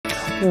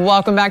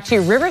Welcome back to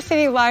River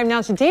City Live.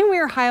 Now today we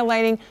are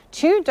highlighting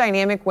two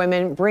dynamic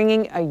women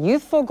bringing a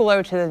youthful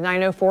glow to the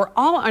 904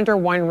 all under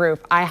one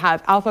roof. I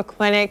have Alpha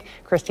Clinic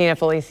Kristina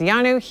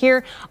Feliciano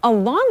here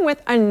along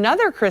with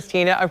another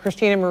Kristina of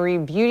Kristina Marie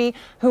Beauty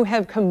who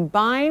have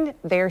combined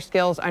their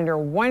skills under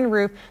one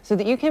roof so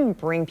that you can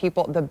bring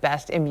people the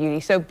best in beauty.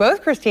 So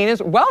both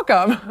Kristinas,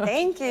 welcome.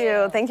 Thank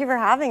you. Thank you for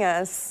having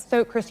us.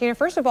 So Kristina,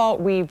 first of all,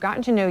 we've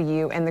gotten to know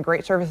you and the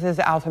great services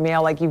at Alpha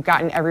Male. Like you've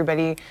gotten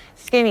everybody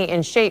skinny,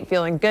 in shape,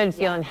 feeling good,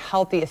 feeling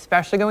healthy,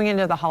 especially going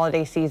into the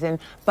holiday season.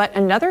 But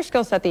another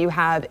skill set that you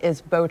have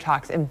is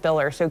Botox and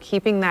filler. So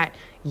keeping that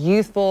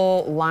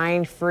youthful,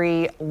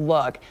 line-free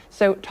look.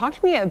 So talk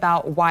to me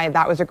about why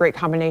that was a great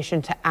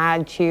combination to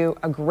add to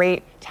a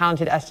great,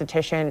 talented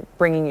esthetician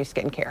bringing you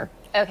skincare.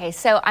 Okay,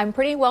 so I'm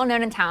pretty well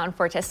known in town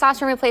for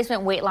testosterone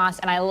replacement, weight loss,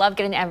 and I love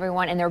getting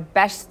everyone in their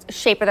best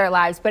shape of their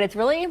lives, but it's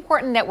really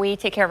important that we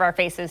take care of our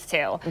faces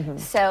too.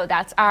 So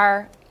that's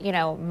our,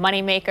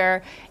 money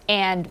maker,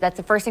 and that's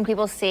the first thing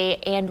people see.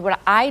 And what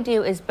I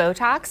do is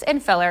Botox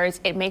and fillers.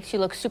 It makes you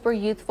look super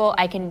youthful.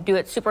 I can do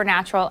it super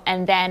natural.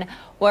 And then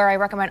where I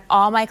recommend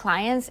all my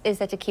clients is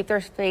that to keep their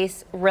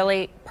face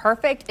really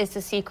perfect is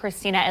to see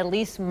Kristina at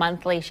least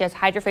monthly. She has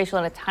hydrofacial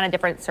and a ton of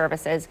different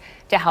services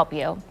to help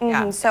you.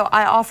 So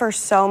I offer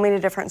so many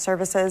different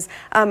services.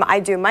 I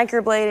do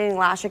microblading,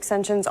 lash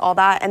extensions, all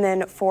that. And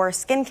then for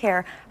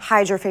skincare,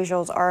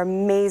 hydrofacials are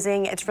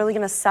amazing. It's really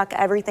gonna suck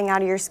everything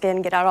out of your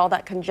skin, get out all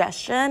that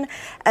congestion.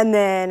 And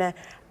then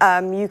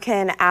you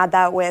can add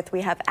that with,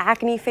 we have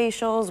acne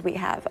facials, we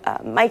have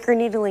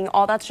microneedling,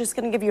 all that's just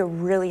gonna give you a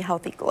really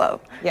healthy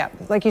glow. Yeah,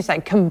 like you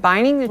said,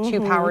 combining the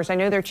two powers, I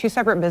know they're two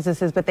separate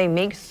businesses, but they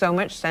make so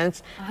much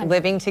sense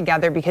living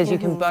together because you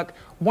can book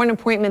one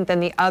appointment, then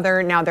the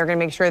other. Now they're gonna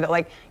make sure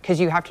that because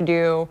you have to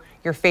do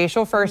your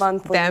facial first,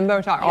 then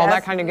Botox, all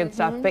that kind of good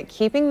stuff. But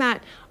keeping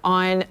that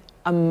on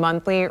a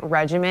monthly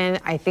regimen,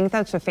 I think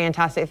that's a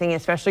fantastic thing,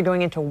 especially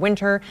going into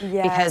winter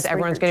because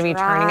everyone's going to be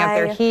turning up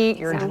their heat,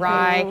 you're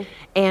dry.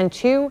 And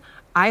two,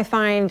 I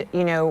find,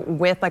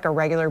 with like a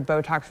regular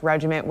Botox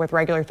regimen, with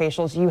regular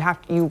facials,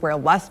 you wear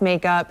less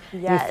makeup,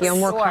 you feel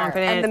more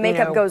confident. And the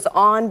makeup goes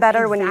on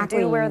better when you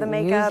do wear the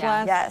makeup.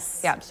 Yeah,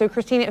 so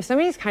Kristina, if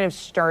somebody's kind of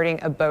starting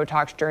a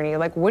Botox journey,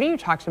 what do you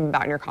talk to them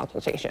about in your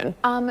consultation?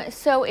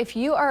 So if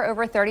you are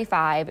over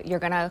 35, you're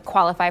gonna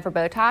qualify for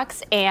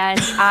Botox, and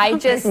I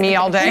just... Me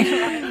all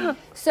day.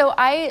 So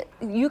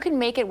you can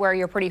make it where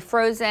you're pretty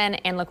frozen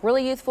and look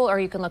really youthful,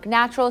 or you can look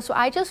natural. So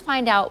I just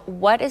find out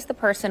what is the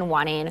person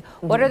wanting,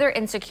 what are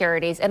their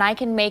insecurities, and I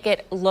can make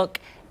it look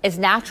as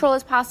natural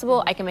as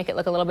possible. I can make it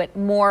look a little bit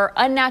more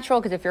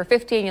unnatural, because if you're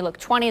 50 and you look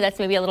 20, that's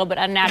maybe a little bit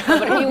unnatural.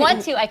 But if you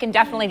want to, I can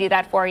definitely do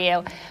that for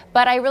you.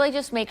 But I really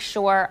just make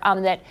sure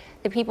that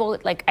the people,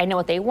 I know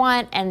what they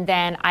want, and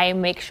then I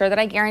make sure that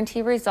I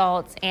guarantee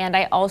results. And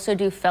I also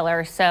do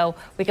filler, so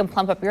we can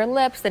plump up your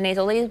lips, the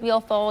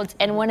nasolabial folds,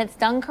 and when it's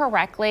done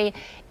correctly,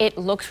 it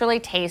looks really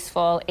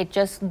tasteful. It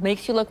just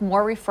makes you look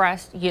more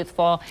refreshed,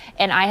 youthful.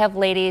 And I have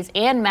ladies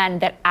and men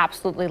that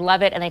absolutely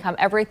love it, and they come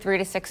every 3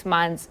 to 6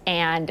 months,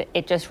 and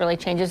it just really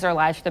changes their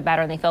lives for the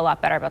better, and they feel a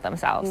lot better about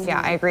themselves. Yeah,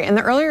 I agree. And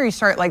the earlier you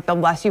start, the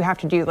less you have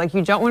to do.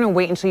 You don't want to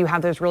wait until you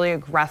have those really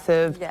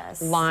aggressive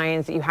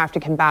lines that you have to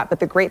combat. But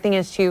the great thing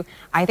is too,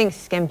 I think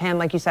skin pen,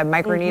 like you said,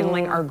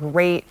 microneedling are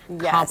great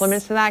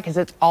compliments to that, because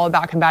it's all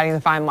about combating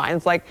the fine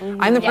lines.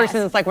 I'm the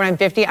person that's when I'm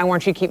 50, I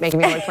want you to keep making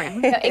me look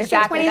 20.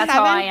 Exactly, that's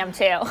how I am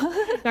too.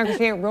 Now,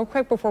 Kristina, real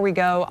quick before we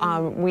go,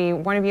 we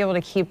want to be able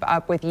to keep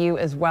up with you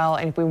as well.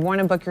 And if we want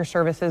to book your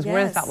services, what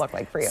does that look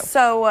like for you?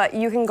 So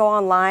you can go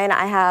online.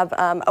 I have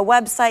a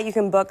website. You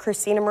can book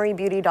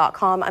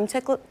KristinaMarieBeauty.com. I'm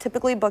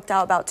typically booked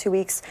out about 2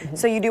 weeks.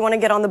 So you do want to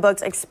get on the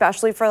books,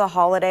 especially for the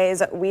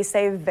holidays. We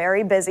stay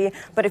very busy,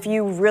 but if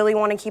you really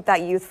want to keep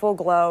that youthful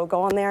glow,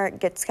 go on there,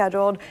 get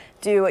scheduled,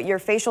 do your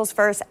facials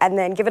first, and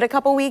then give it a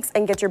couple weeks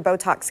and get your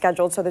Botox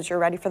scheduled so that you're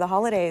ready for the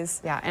holidays.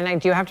 Yeah, and I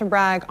do have to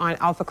brag on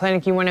Alpha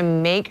Clinic. You want to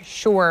make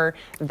sure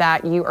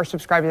that you are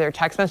subscribed to their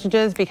text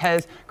messages,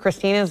 because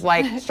Kristina's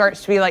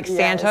starts to be like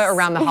Santa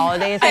around the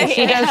holidays, and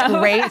she does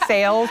great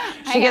sales.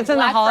 She gets in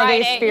the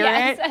holiday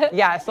spirit.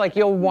 Yes,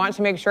 you'll want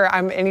to make sure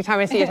anytime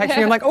I see a text,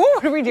 I'm like, oh,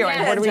 what are we doing?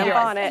 What are we doing?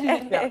 On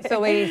it. So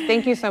ladies,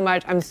 thank you so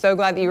much. I'm so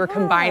glad that you were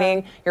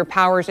combining your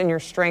powers and your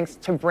strengths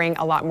to bring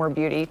a lot more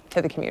beauty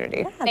to the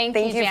community. Thank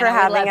you, for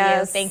having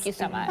us. Thank you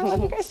so much. I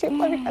love you guys too.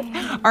 Love you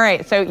guys. All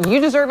right, so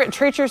you deserve it.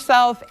 Treat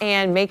yourself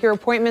and make your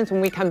appointments.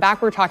 When we come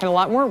back, we're talking a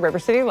lot more River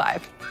City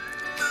Live.